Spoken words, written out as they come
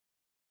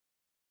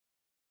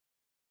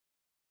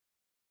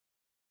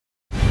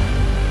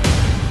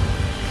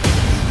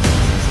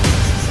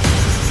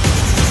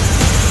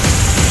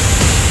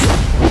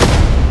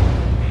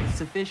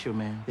official,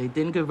 man. They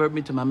didn't convert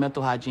me to my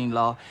mental hygiene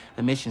law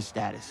admission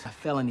status. A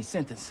felony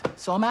sentence.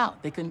 So I'm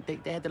out. They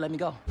had to let me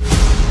go.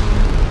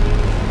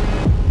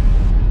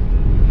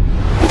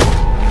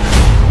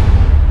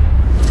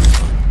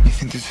 You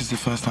think this is the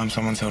first time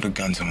someone's held a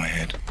gun to my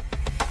head?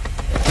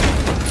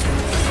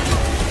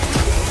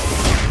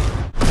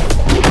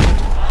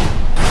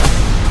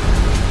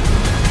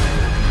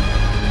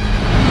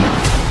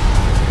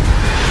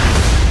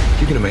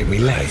 You're gonna make me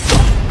late,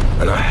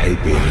 and I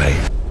hate being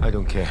late. I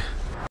don't care.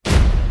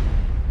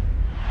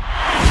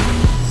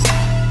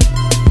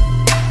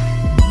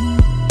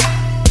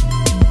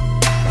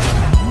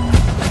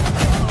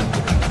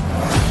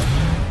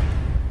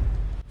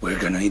 We're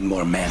gonna need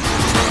more men.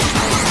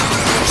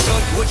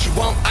 What you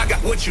want, I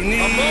got what you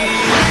need.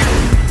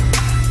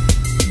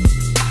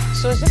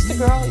 So is this the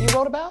girl you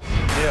wrote about?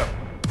 Yeah.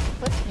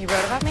 What? You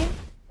wrote about me?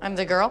 I'm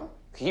the girl?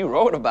 He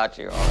wrote about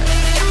you, all right.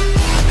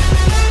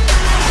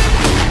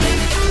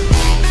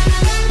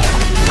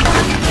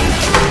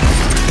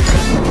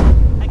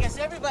 I guess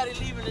everybody's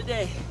leaving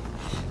today.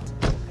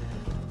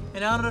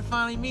 An honor to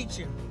finally meet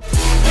you.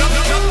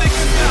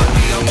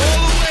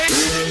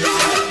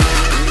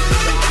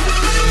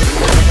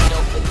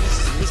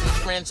 He's my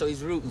friend, so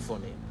he's rooting for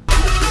me.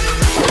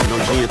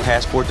 Don't you need a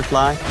passport to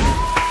fly?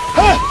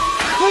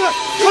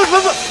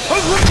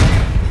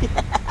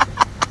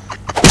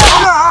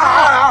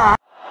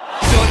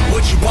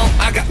 What you want,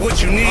 I got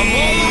what you need.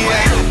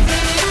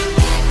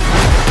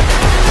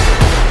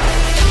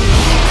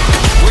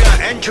 We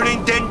are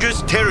entering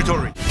dangerous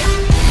territory.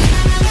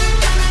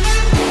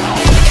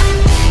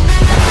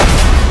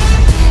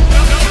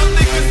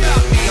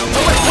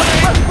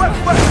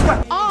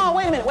 Oh,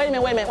 wait a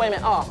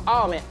minute.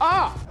 Oh, man.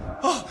 Oh!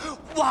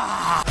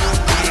 Wow!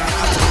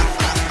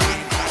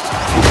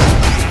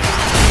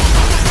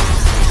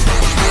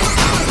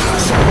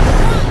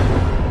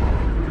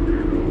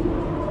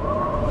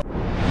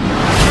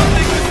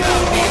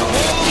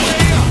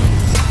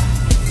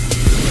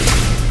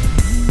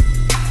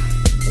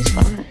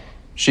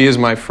 She is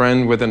my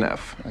friend with an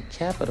F. A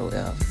capital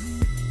F.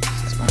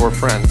 Or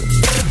friend.